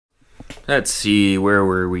Let's see, where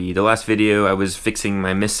were we? The last video I was fixing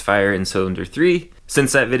my misfire in cylinder 3.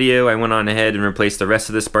 Since that video, I went on ahead and replaced the rest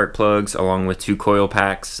of the spark plugs along with 2 coil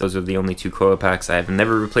packs. Those are the only 2 coil packs I have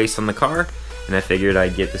never replaced on the car, and I figured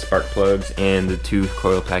I'd get the spark plugs and the 2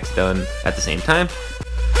 coil packs done at the same time.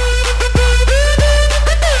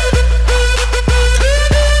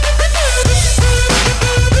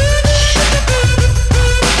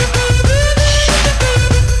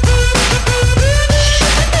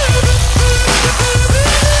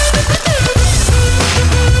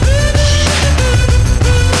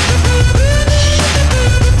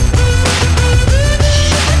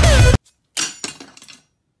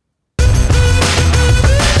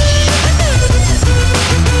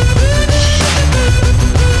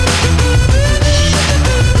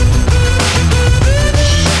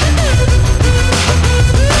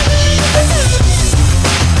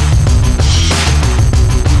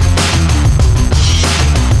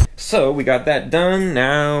 So we got that done.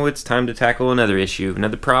 Now it's time to tackle another issue.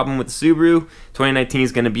 Another problem with the Subaru. 2019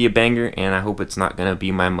 is going to be a banger, and I hope it's not going to be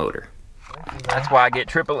my motor. That's why I get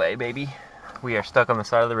AAA, baby. We are stuck on the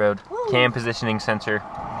side of the road. Cam positioning sensor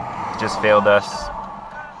just failed us.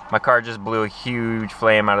 My car just blew a huge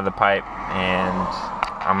flame out of the pipe, and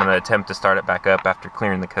I'm going to attempt to start it back up after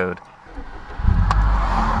clearing the code.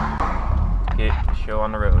 Get the show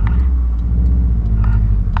on the road.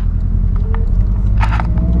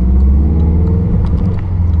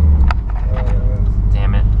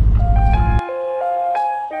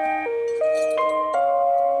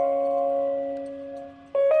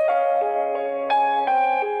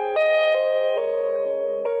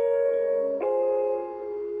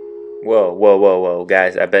 Whoa,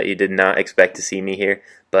 guys, I bet you did not expect to see me here,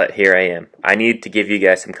 but here I am. I need to give you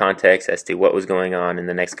guys some context as to what was going on in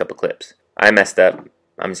the next couple clips. I messed up.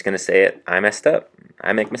 I'm just going to say it. I messed up.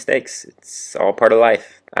 I make mistakes. It's all part of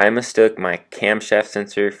life. I mistook my camshaft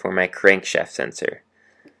sensor for my crankshaft sensor.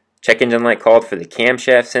 Check engine light called for the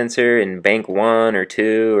camshaft sensor in bank 1 or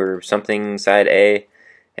 2 or something side A.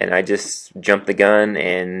 And I just jumped the gun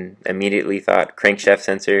and immediately thought crankshaft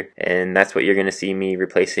sensor, and that's what you're going to see me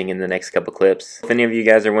replacing in the next couple clips. If any of you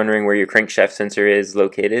guys are wondering where your crankshaft sensor is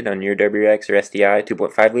located on your WX or SDI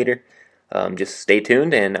 2.5 liter, just stay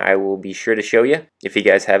tuned and I will be sure to show you. If you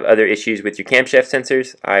guys have other issues with your camshaft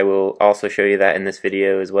sensors, I will also show you that in this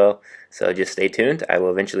video as well. So just stay tuned. I will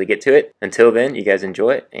eventually get to it. Until then, you guys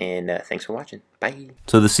enjoy it, and thanks for watching. Bye.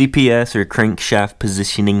 So the CPS, or crankshaft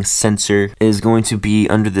positioning sensor, is going to be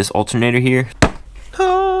under this alternator here.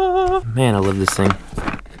 Ah, man, I love this thing.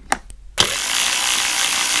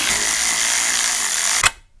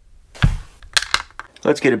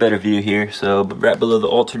 Let's get a better view here. So right below the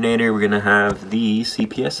alternator, we're going to have the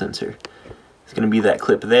CPS sensor. It's going to be that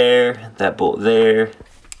clip there, that bolt there.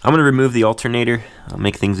 I'm going to remove the alternator. I'll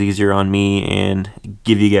make things easier on me and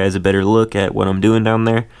give you guys a better look at what I'm doing down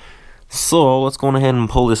there. So let's go on ahead and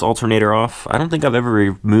pull this alternator off. I don't think I've ever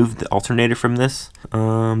removed the alternator from this.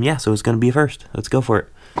 Yeah, so it's going to be a first. Let's go for it.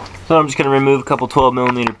 So I'm just going to remove a couple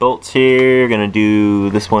 12mm bolts here. Going to do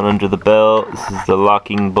this one under the belt. This is the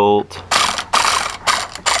locking bolt.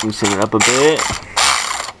 Loosen it up a bit.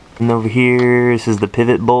 And over here, this is the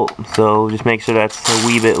pivot bolt. So just make sure that's a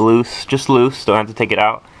wee bit loose. Just loose, don't have to take it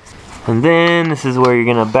out. And then this is where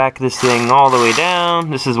you're going to back this thing all the way down.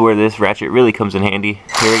 This is where this ratchet really comes in handy.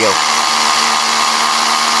 Here we go.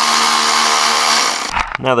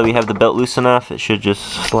 Now that we have the belt loose enough, it should just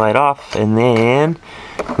slide off. And then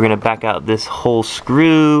we're going to back out this whole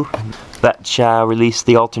screw. That shall release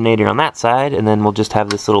the alternator on that side, and then we'll just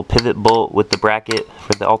have this little pivot bolt with the bracket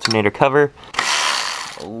for the alternator cover.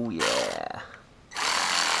 Oh yeah.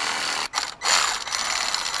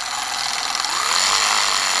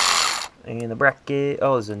 And the bracket,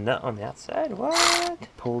 oh, there's a nut on the outside, what?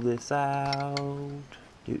 Pull this out,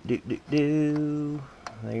 there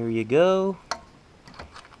you go.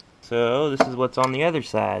 So this is what's on the other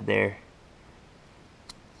side there.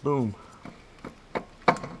 Boom.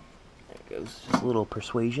 Just a little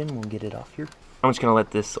persuasion, we'll get it off here. I'm just going to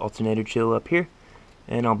let this alternator chill up here,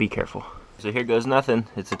 and I'll be careful. So here goes nothing.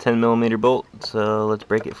 It's a 10mm bolt, so let's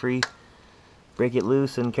break it free, break it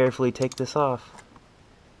loose, and carefully take this off.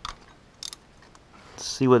 Let's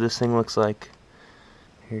see what this thing looks like.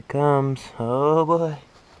 Here it comes. Oh boy.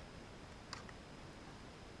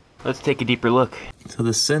 Let's take a deeper look. So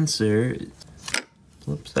the sensor,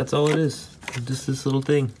 whoops, that's all it is. Just this little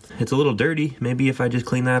thing. It's a little dirty. Maybe if I just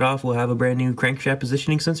clean that off, we'll have a brand new crankshaft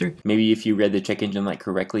positioning sensor. Maybe if you read the check engine light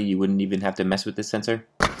correctly, you wouldn't even have to mess with this sensor.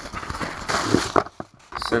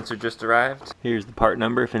 Sensor just arrived. Here's the part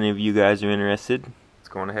number if any of you guys are interested. Let's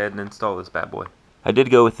go on ahead and install this bad boy. I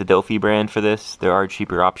did go with the Delphi brand for this. There are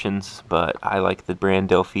cheaper options, but I like the brand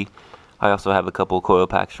Delphi. I also have a couple coil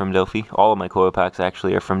packs from Delphi. All of my coil packs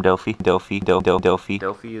actually are from Delphi. Delphi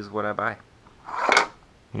is what I buy.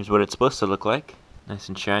 Here's what it's supposed to look like. Nice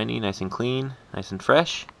and shiny, nice and clean, nice and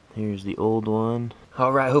fresh. Here's the old one.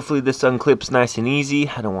 Alright, hopefully this unclips nice and easy.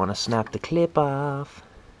 I don't want to snap the clip off.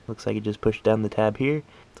 Looks like it just pushed down the tab here.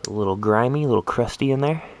 It's a little grimy, a little crusty in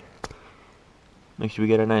there. Make sure we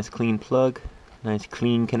get a nice clean plug. Nice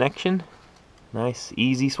clean connection. Nice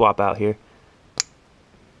easy swap out here.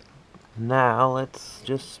 Now let's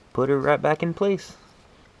just put it right back in place.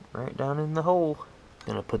 Right down in the hole.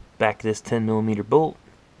 Gonna put back this 10mm bolt.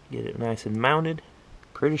 Get it nice and mounted.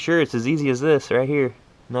 Pretty sure it's as easy as this right here.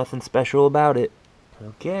 Nothing special about it.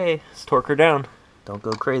 Okay, let's torque her down. Don't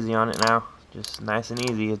go crazy on it now. Just nice and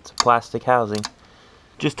easy. It's a plastic housing.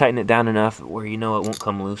 Just tighten it down enough where you know it won't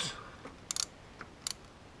come loose.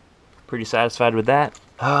 Pretty satisfied with that.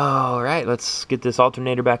 Alright, let's get this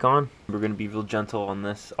alternator back on. We're going to be real gentle on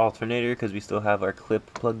this alternator because we still have our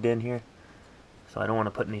clip plugged in here. So I don't want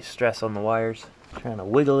to put any stress on the wires. Trying to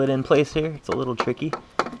wiggle it in place here. It's a little tricky.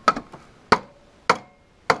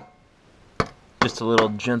 Just a little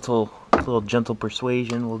gentle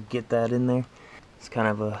persuasion will get that in there. It's kind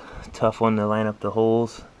of a tough one to line up the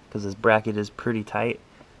holes because this bracket is pretty tight.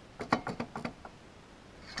 I'm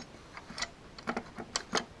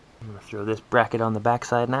going to throw this bracket on the back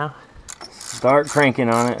side now. Start cranking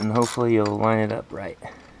on it and hopefully you'll line it up right.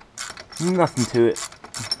 Nothing to it.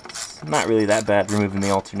 It's not really that bad removing the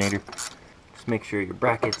alternator. Just make sure your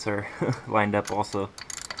brackets are lined up also,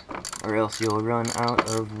 or else you'll run out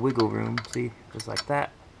of wiggle room. See, just like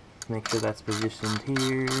that. Make sure that's positioned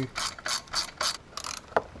here.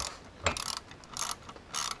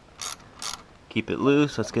 Keep it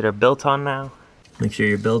loose. Let's get our belt on now. Make sure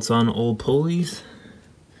your belt's on old pulleys.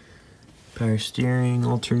 Power steering,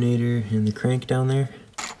 alternator, and the crank down there.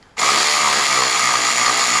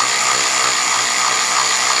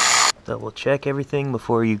 Double check everything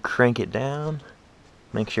before you crank it down.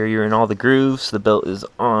 Make sure you're in all the grooves. The belt is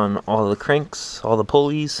on all the cranks, all the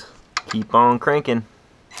pulleys. Keep on cranking.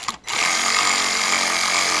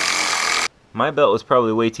 My belt was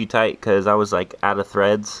probably way too tight because I was like out of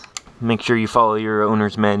threads. Make sure you follow your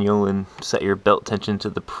owner's manual and set your belt tension to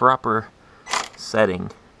the proper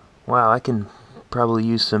setting. Wow, I can probably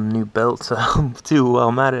use some new belts too while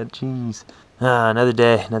I'm at it. Jeez. Another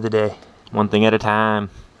day, another day. One thing at a time.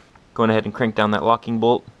 Going ahead and crank down that locking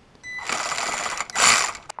bolt.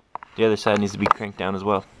 The other side needs to be cranked down as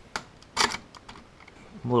well.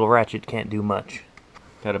 Little ratchet can't do much.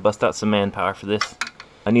 Gotta bust out some manpower for this.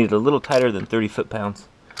 I need it a little tighter than 30 foot-pounds.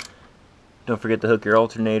 Don't forget to hook your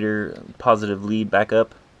alternator positive lead back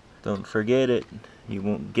up. Don't forget it. You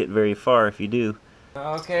won't get very far if you do.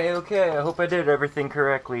 Okay, I hope I did everything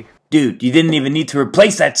correctly. Dude, you didn't even need to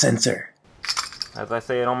replace that sensor. As I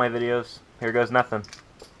say in all my videos, here goes nothing.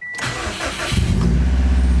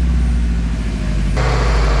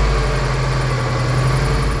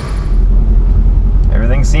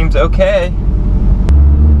 Everything seems okay.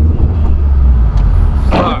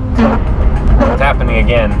 Fuck. It's happening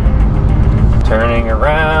again. Turning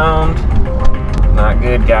around. Not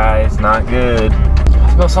good, guys. Not good.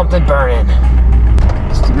 I smell something burning.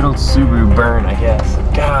 Just a good old Subaru burn, I guess.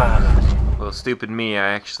 God. Well, stupid me, I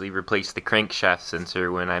actually replaced the crankshaft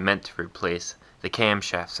sensor when I meant to replace the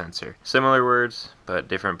camshaft sensor. Similar words, but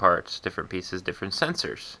different parts, different pieces, different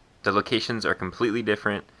sensors. The locations are completely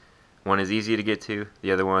different. One is easy to get to,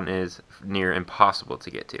 the other one is near impossible to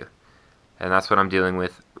get to. And that's what I'm dealing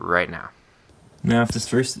with right now. Now if this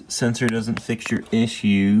first sensor doesn't fix your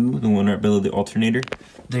issue, the one right below the alternator,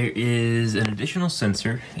 there is an additional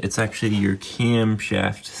sensor. It's actually your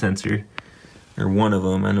camshaft sensor, or one of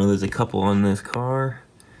them. I know there's a couple on this car,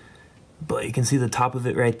 but you can see the top of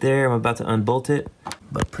it right there. I'm about to unbolt it,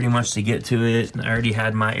 but pretty much to get to it, I already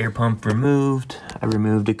had my air pump removed. I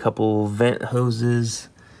removed a couple vent hoses.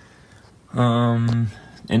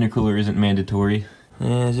 Intercooler isn't mandatory.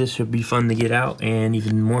 And this should be fun to get out and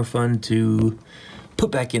even more fun to put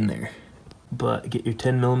back in there. But get your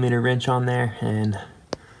 10mm wrench on there and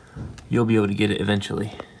you'll be able to get it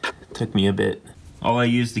eventually. Took me a bit. All I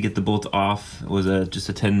used to get the bolt off was just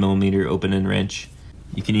a 10mm open-end wrench.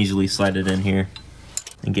 You can easily slide it in here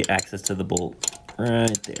and get access to the bolt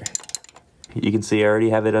right there. You can see I already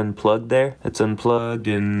have it unplugged there. It's unplugged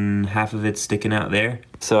and half of it's sticking out there.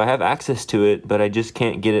 So I have access to it, but I just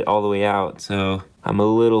can't get it all the way out. So I'm a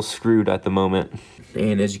little screwed at the moment.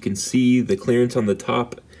 And as you can see, the clearance on the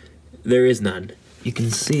top, there is none. You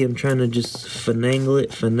can see I'm trying to just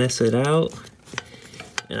finesse it out.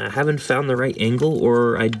 I haven't found the right angle,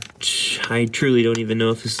 or I truly don't even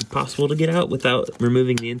know if this is possible to get out without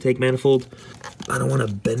removing the intake manifold. I don't want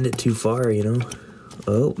to bend it too far, you know.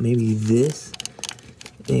 Oh, maybe this.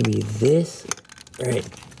 Maybe this. All right.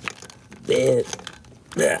 There.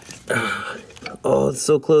 Oh, it's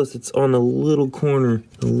so close. It's on a little corner,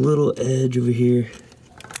 a little edge over here.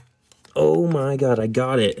 Oh my God, I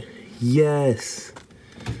got it. Yes.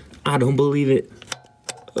 I don't believe it.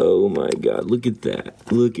 Oh my God, look at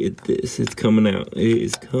that. Look at this. It's coming out. It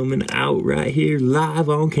is coming out right here live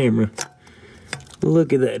on camera.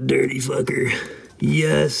 Look at that dirty fucker.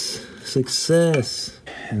 Yes, success.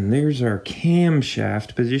 And there's our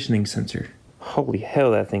camshaft positioning sensor. Holy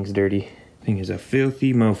hell, that thing's dirty. Thing is a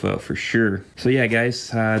filthy mofo for sure. So yeah, guys,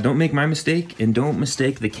 don't make my mistake, and don't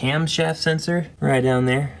mistake the camshaft sensor right down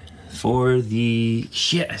there for the,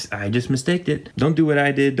 yes, I just mistaked it. Don't do what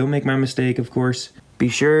I did. Don't make my mistake, of course. Be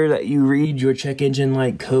sure that you read your check engine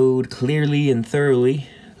light code clearly and thoroughly,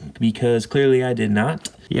 because clearly I did not.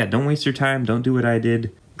 Yeah, don't waste your time. Don't do what I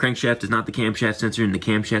did. Crankshaft is not the camshaft sensor, and the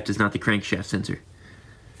camshaft is not the crankshaft sensor.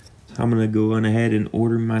 So I'm gonna go on ahead and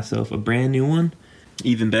order myself a brand new one.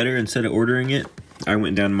 Even better, instead of ordering it, I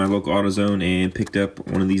went down to my local Autozone and picked up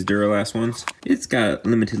one of these Duralast ones. It's got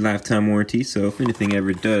limited lifetime warranty, so if anything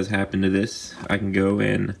ever does happen to this, I can go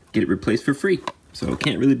and get it replaced for free. So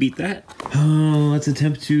can't really beat that. Oh, let's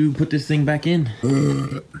attempt to put this thing back in.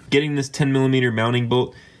 Getting this 10mm mounting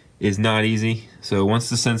bolt is not easy. So once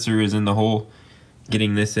the sensor is in the hole,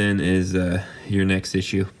 getting this in is your next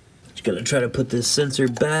issue. Just gonna try to put this sensor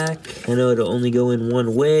back. I know it'll only go in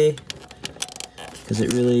one way, because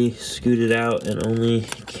it really scooted out and only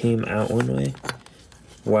came out one way.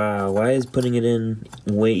 Wow, why is putting it in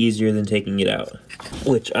way easier than taking it out?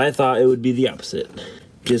 Which I thought it would be the opposite.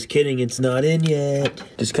 Just kidding, it's not in yet.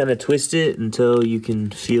 Just kind of twist it until you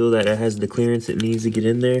can feel that it has the clearance it needs to get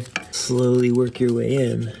in there. Slowly work your way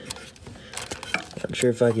in. Not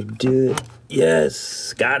sure if I could do it.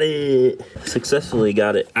 Yes, got it. Successfully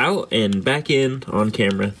got it out and back in on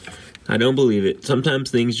camera. I don't believe it.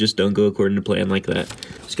 Sometimes things just don't go according to plan like that.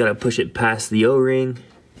 Just gotta push it past the O-ring.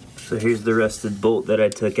 So here's the rusted bolt that I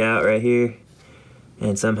took out right here.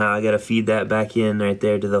 And somehow I gotta feed that back in right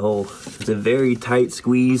there to the hole. It's a very tight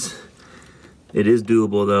squeeze. It is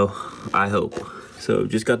doable though, I hope. So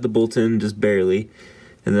just got the bolt in, just barely.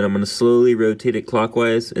 And then I'm gonna slowly rotate it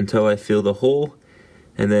clockwise until I feel the hole.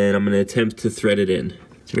 And then I'm gonna attempt to thread it in.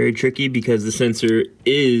 It's very tricky because the sensor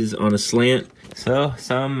is on a slant. So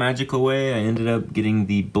some magical way I ended up getting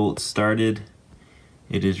the bolt started.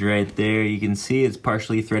 It is right there. You can see it's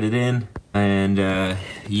partially threaded in. And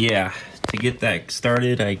yeah, to get that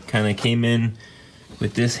started, I kind of came in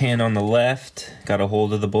with this hand on the left, got a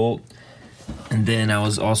hold of the bolt, and then I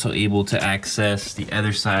was also able to access the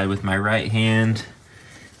other side with my right hand,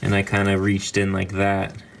 and I kind of reached in like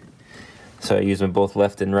that. So I used my both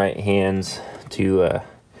left and right hands to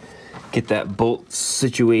get that bolt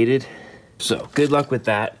situated. So good luck with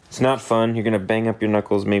that. It's not fun. You're gonna bang up your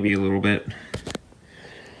knuckles maybe a little bit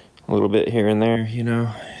here and there, you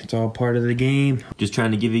know. It's all part of the game. Just trying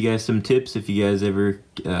to give you guys some tips if you guys ever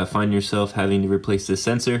find yourself having to replace this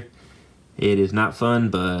sensor. It is not fun,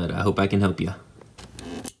 but I hope I can help you.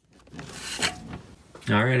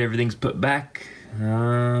 All right, everything's put back.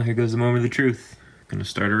 Here goes the moment of the truth. Gonna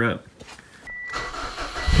start her up.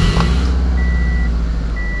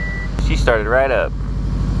 She started right up.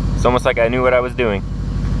 It's almost like I knew what I was doing.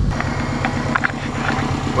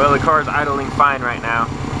 Well, the car's idling fine right now,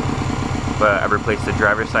 but I replaced the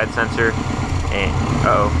driver's side sensor, and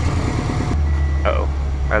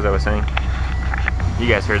as I was saying, you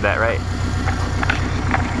guys heard that, right?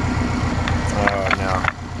 Oh no.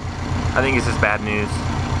 I think this is bad news.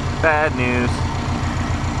 Bad news.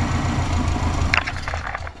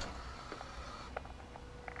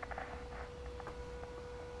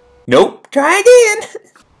 Nope. Try again.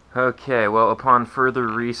 Okay, well, upon further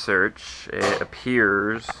research, it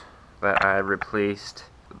appears that I replaced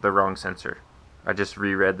the wrong sensor. I just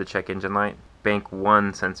reread the check engine light. Bank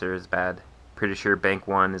 1 sensor is bad. Pretty sure bank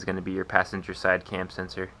 1 is going to be your passenger side cam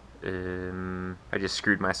sensor. I just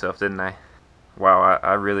screwed myself, didn't I? Wow,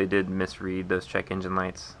 I really did misread those check engine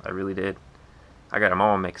lights. I really did. I got them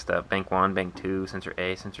all mixed up. Bank 1, bank 2, sensor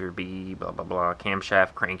A, sensor B, blah blah blah,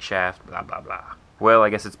 camshaft, crankshaft, blah blah blah. Well, I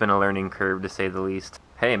guess it's been a learning curve to say the least.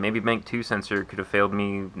 Hey, maybe bank 2 sensor could have failed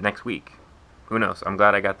me next week. Who knows? I'm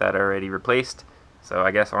glad I got that already replaced. So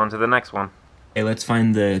I guess on to the next one. Okay, let's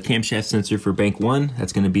find the camshaft sensor for bank 1.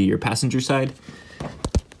 That's going to be your passenger side.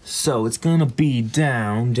 So it's going to be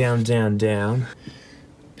down, down, down, down.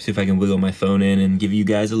 See if I can wiggle my phone in and give you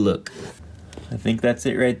guys a look. I think that's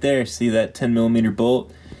it right there. See that 10mm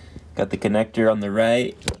bolt? Got the connector on the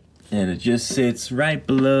right, and it just sits right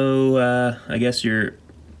below, I guess, your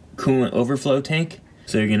coolant overflow tank.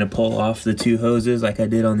 So you're gonna pull off the two hoses like I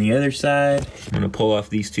did on the other side. I'm gonna pull off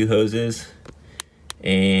these two hoses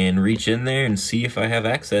and reach in there and see if I have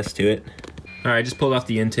access to it. All right, I just pulled off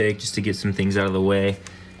the intake just to get some things out of the way.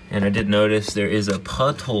 And I did notice there is a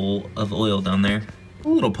puddle of oil down there. A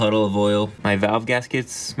little puddle of oil. My valve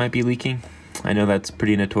gaskets might be leaking. I know that's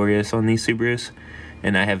pretty notorious on these Subarus,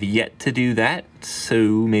 and I have yet to do that, so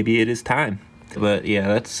maybe it is time. But yeah,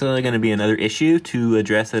 that's gonna be another issue to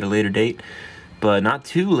address at a later date, but not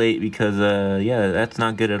too late because yeah, that's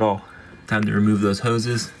not good at all. Time to remove those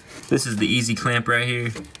hoses. This is the easy clamp right here.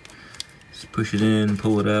 Just push it in,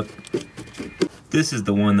 pull it up. This is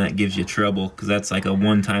the one that gives you trouble because that's like a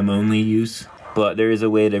one-time only use, but there is a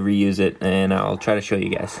way to reuse it, and I'll try to show you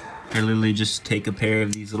guys. I literally just take a pair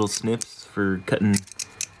of these little snips for cutting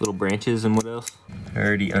little branches and what else. I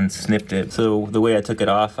already unsnipped it. So the way I took it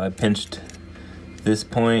off, I pinched this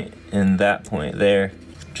point and that point there.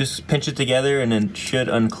 Just pinch it together and it should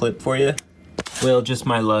unclip for you. Well, just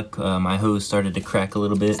my luck, my hose started to crack a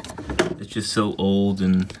little bit. It's just so old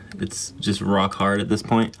and it's just rock hard at this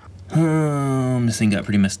point. This thing got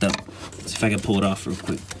pretty messed up. Let's see if I can pull it off real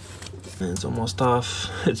quick. And it's almost off.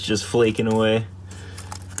 It's just flaking away.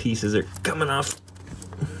 Pieces are coming off.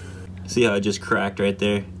 See how it just cracked right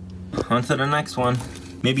there? On to the next one.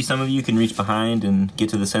 Maybe some of you can reach behind and get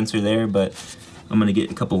to the sensor there, but I'm gonna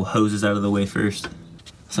get a couple hoses out of the way first.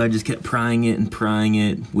 So I just kept prying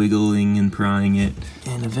it, wiggling and prying it,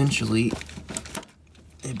 and eventually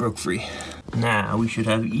it broke free. Now we should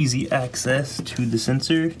have easy access to the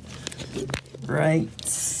sensor. Right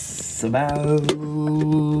about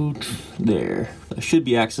there. It should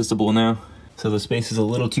be accessible now. So the space is a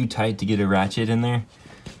little too tight to get a ratchet in there.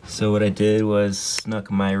 So what I did was snuck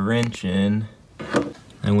my wrench in.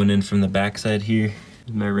 I went in from the back side here.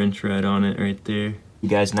 My wrench right on it right there. You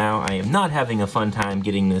guys, now I am not having a fun time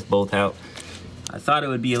getting this bolt out. I thought it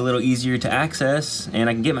would be a little easier to access and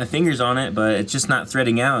I can get my fingers on it, but it's just not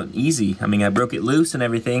threading out easy. I mean, I broke it loose and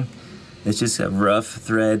everything. It's just a rough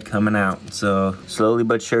thread coming out. So slowly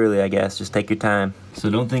but surely, I guess, just take your time.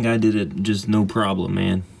 So don't think I did it just no problem,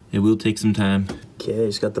 man. It will take some time. Okay,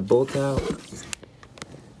 just got the bolt out. Looks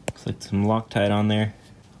like some Loctite on there.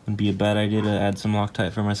 Wouldn't be a bad idea to add some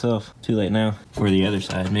Loctite for myself. Too late now. Or the other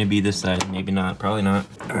side, maybe this side, maybe not, probably not.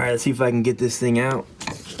 All right, let's see if I can get this thing out.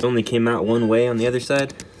 It only came out one way on the other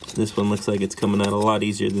side. This one looks like it's coming out a lot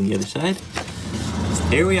easier than the other side.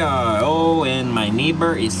 Here we are. Oh, and my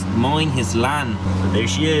neighbor is mowing his lawn. So there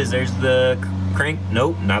she is. There's the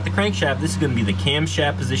nope, not the crankshaft. This is gonna be the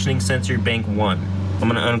camshaft positioning sensor bank 1. I'm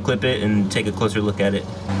gonna unclip it and take a closer look at it.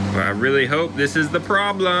 Well, I really hope this is the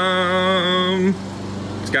problem.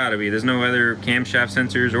 It's gotta be. There's no other camshaft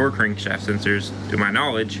sensors or crankshaft sensors to my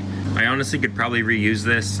knowledge. I honestly could probably reuse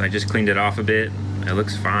this. I just cleaned it off a bit. It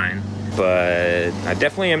looks fine. But I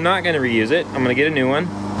definitely am not gonna reuse it. I'm gonna get a new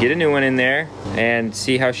one in there and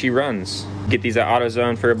see how she runs. Get these at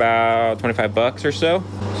Autozone for about 25 bucks or so.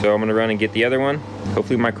 So I'm gonna run and get the other one.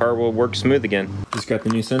 Hopefully my car will work smooth again. Just got the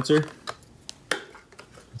new sensor.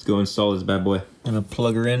 Let's go install this bad boy. I'm gonna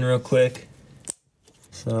plug her in real quick.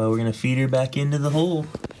 So we're gonna feed her back into the hole,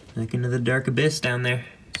 back into the dark abyss down there.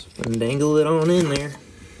 So dangle it on in there.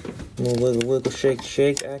 A little wiggle, wiggle, shake,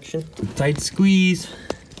 shake action. Tight squeeze.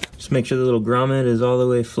 Just make sure the little grommet is all the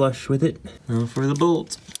way flush with it. Now for the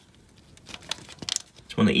bolt.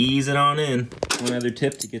 Just want to ease it on in. One other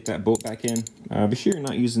tip to get that bolt back in. Be sure you're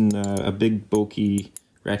not using a big bulky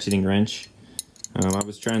ratcheting wrench. I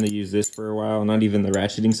was trying to use this for a while, not even the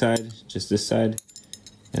ratcheting side, just this side.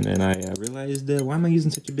 And then I realized, why am I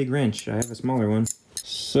using such a big wrench? I have a smaller one.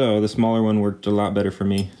 So the smaller one worked a lot better for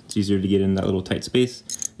me. It's easier to get in that little tight space.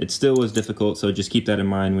 It still was difficult, so just keep that in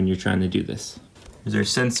mind when you're trying to do this. There's our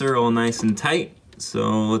sensor all nice and tight. So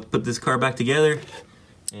let's put this car back together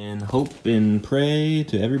and hope and pray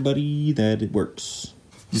to everybody that it works.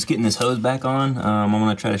 Just getting this hose back on. I'm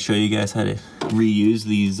gonna try to show you guys how to reuse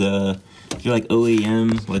these, they're like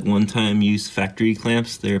OEM, like one-time use factory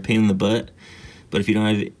clamps. They're a pain in the butt. But if you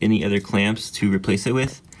don't have any other clamps to replace it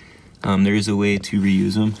with, there is a way to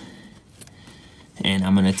reuse them. And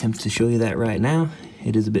I'm gonna attempt to show you that right now.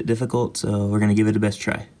 It is a bit difficult, so we're gonna give it a best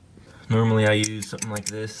try. Normally I use something like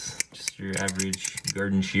this, just your average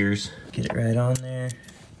garden shears. Get it right on there.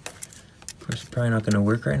 Of course, it's probably not gonna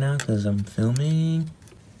work right now because I'm filming.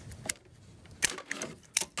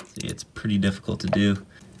 See, it's pretty difficult to do.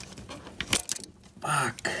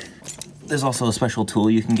 Fuck. There's also a special tool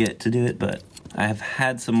you can get to do it, but I have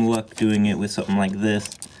had some luck doing it with something like this.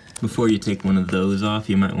 Before you take one of those off,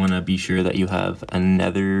 you might want to be sure that you have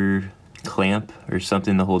another clamp or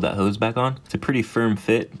something to hold that hose back on. It's a pretty firm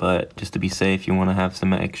fit, but just to be safe, you want to have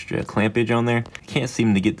some extra clampage on there. Can't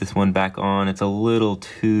seem to get this one back on. It's a little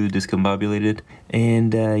too discombobulated,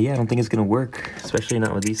 and yeah, I don't think it's gonna work, especially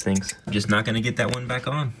not with these things. I'm just not gonna get that one back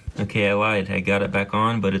on. Okay, I lied. I got it back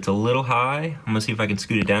on, but it's a little high. I'm gonna see if I can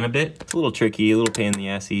scoot it down a bit. It's a little tricky, a little pain in the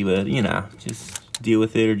assy, but you know, just deal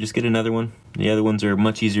with it or just get another one. The other ones are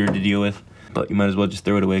much easier to deal with, but you might as well just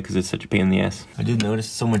throw it away because it's such a pain in the ass. I did notice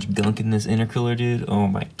so much gunk in this intercooler, dude. Oh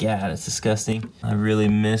my god, it's disgusting. I really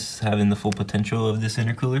miss having the full potential of this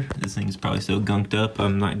intercooler. This thing is probably so gunked up,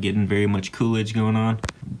 I'm not getting very much coolage going on.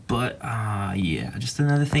 But yeah, just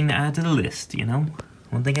another thing to add to the list, you know?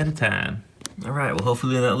 One thing at a time. All right, well,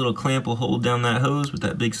 hopefully that little clamp will hold down that hose with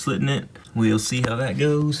that big slit in it. We'll see how that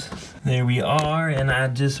goes. There we are, and I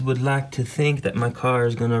just would like to think that my car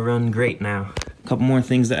is gonna run great now. A couple more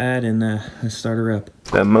things to add and let's start her up.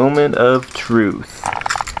 The moment of truth.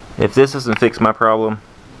 If this doesn't fix my problem,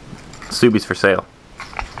 Subi's for sale.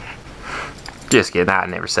 Just kidding,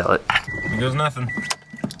 I'd never sell it. Here goes nothing.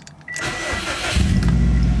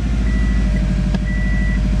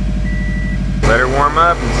 Let her warm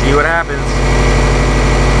up and see what happens.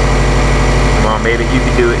 Come on, baby, you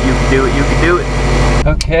can do it, you can do it, you can do it.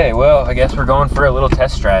 Okay, well, I guess we're going for a little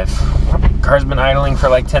test drive. Car's been idling for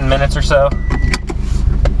like 10 minutes or so.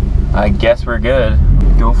 I guess we're good.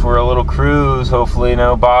 Go for a little cruise, hopefully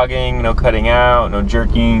no bogging, no cutting out, no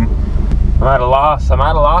jerking. I'm at a loss. I'm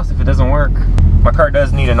at a loss if it doesn't work. My car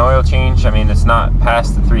does need an oil change. I mean, it's not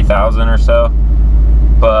past the 3,000 or so,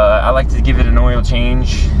 but I like to give it an oil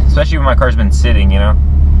change, especially when my car's been sitting, you know?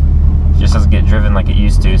 It just doesn't get driven like it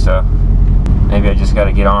used to, so maybe I just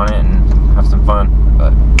gotta get on it and have some fun.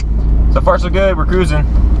 But so far so good, we're cruising.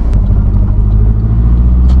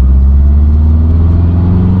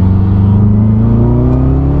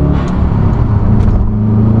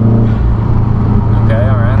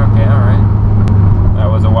 That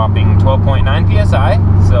was a whopping 12.9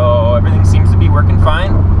 psi, so everything seems to be working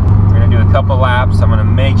fine. We're gonna do a couple laps. I'm gonna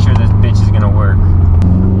make sure this bitch is gonna work.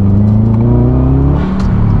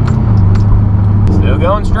 Still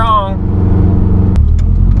going strong.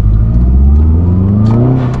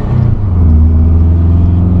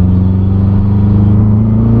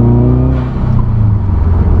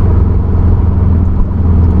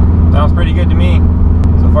 Sounds pretty good to me.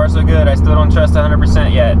 So far so good. I still don't trust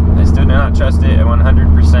 100% yet. I still do not trust it at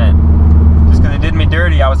 100%. Just because it did me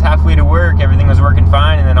dirty. I was halfway to work, everything was working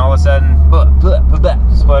fine, and then all of a sudden,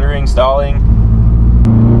 sputtering, stalling.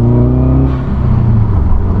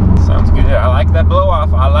 Sounds good. I like that blow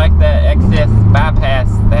off. I like that excess bypass,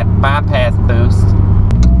 that bypass boost.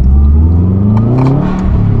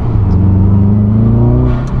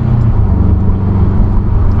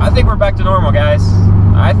 I think we're back to normal, guys.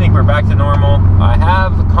 I think we're back to normal. I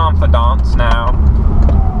have confidence now.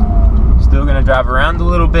 Still gonna drive around a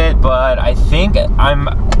little bit, but I think I'm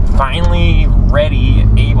finally ready,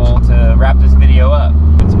 able to wrap this video up.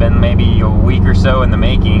 It's been maybe a week or so in the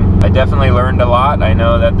making. I definitely learned a lot. I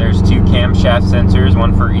know that there's 2 camshaft sensors,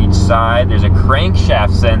 one for each side. There's a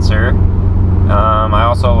crankshaft sensor. I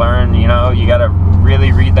also learned, you know, you gotta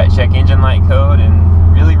really read that check engine light code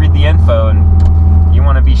and really read the info, and you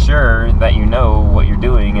want to be sure that you know what you're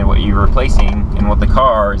doing and what you're replacing and what the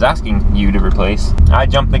car is asking you to replace. I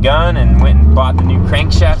jumped the gun and went and bought the new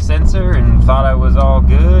crankshaft sensor and thought I was all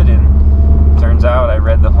good, and turns out I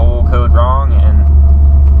read the whole code wrong, and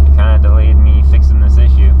it kind of delayed me fixing this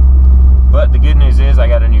issue. But the good news is I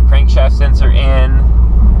got a new crankshaft sensor and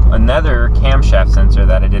another camshaft sensor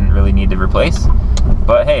that I didn't really need to replace.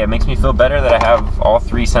 But hey, it makes me feel better that I have all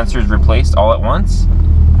 3 sensors replaced all at once.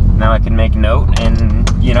 Now I can make note and,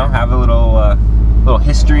 you know, have a little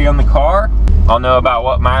history on the car. I'll know about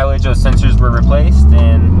what mileage those sensors were replaced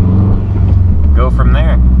and go from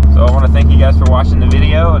there. So I want to thank you guys for watching the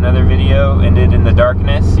video. Another video ended in the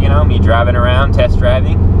darkness, you know, me driving around, test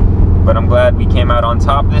driving. But I'm glad we came out on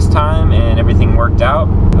top this time and everything worked out.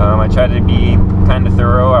 I tried to be kind of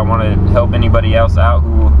thorough. I want to help anybody else out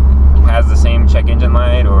who has the same check engine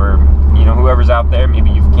light, or you know, whoever's out there, maybe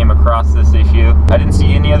you've came across this issue. I didn't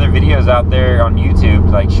see any other videos out there on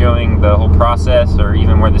YouTube like showing the whole process or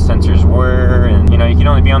even where the sensors were, and you know, you can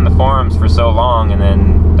only be on the forums for so long, and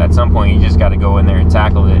then at some point you just got to go in there and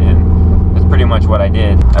tackle it, and that's pretty much what I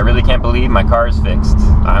did. I really can't believe my car is fixed.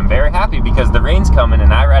 I'm very happy because the rain's coming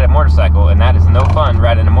and I ride a motorcycle, and that is no fun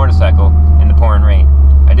riding a motorcycle in the pouring rain.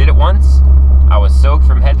 I did it once. I was soaked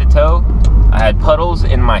from head to toe. I had puddles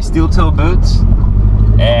in my steel toe boots,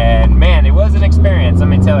 and man, it was an experience, let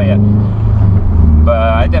me tell you. But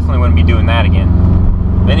I definitely wouldn't be doing that again.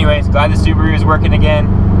 But anyways, glad the Subaru is working again.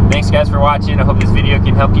 Thanks guys for watching. I hope this video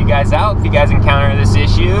can help you guys out if you guys encounter this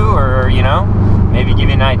issue, or you know, maybe give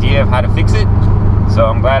you an idea of how to fix it. So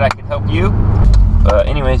I'm glad I could help you. But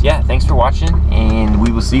anyways, yeah, thanks for watching, and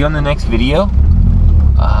we will see you on the next video.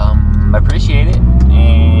 I appreciate it,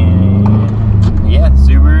 and yeah,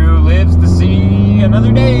 Subaru lives to see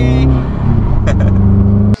another day.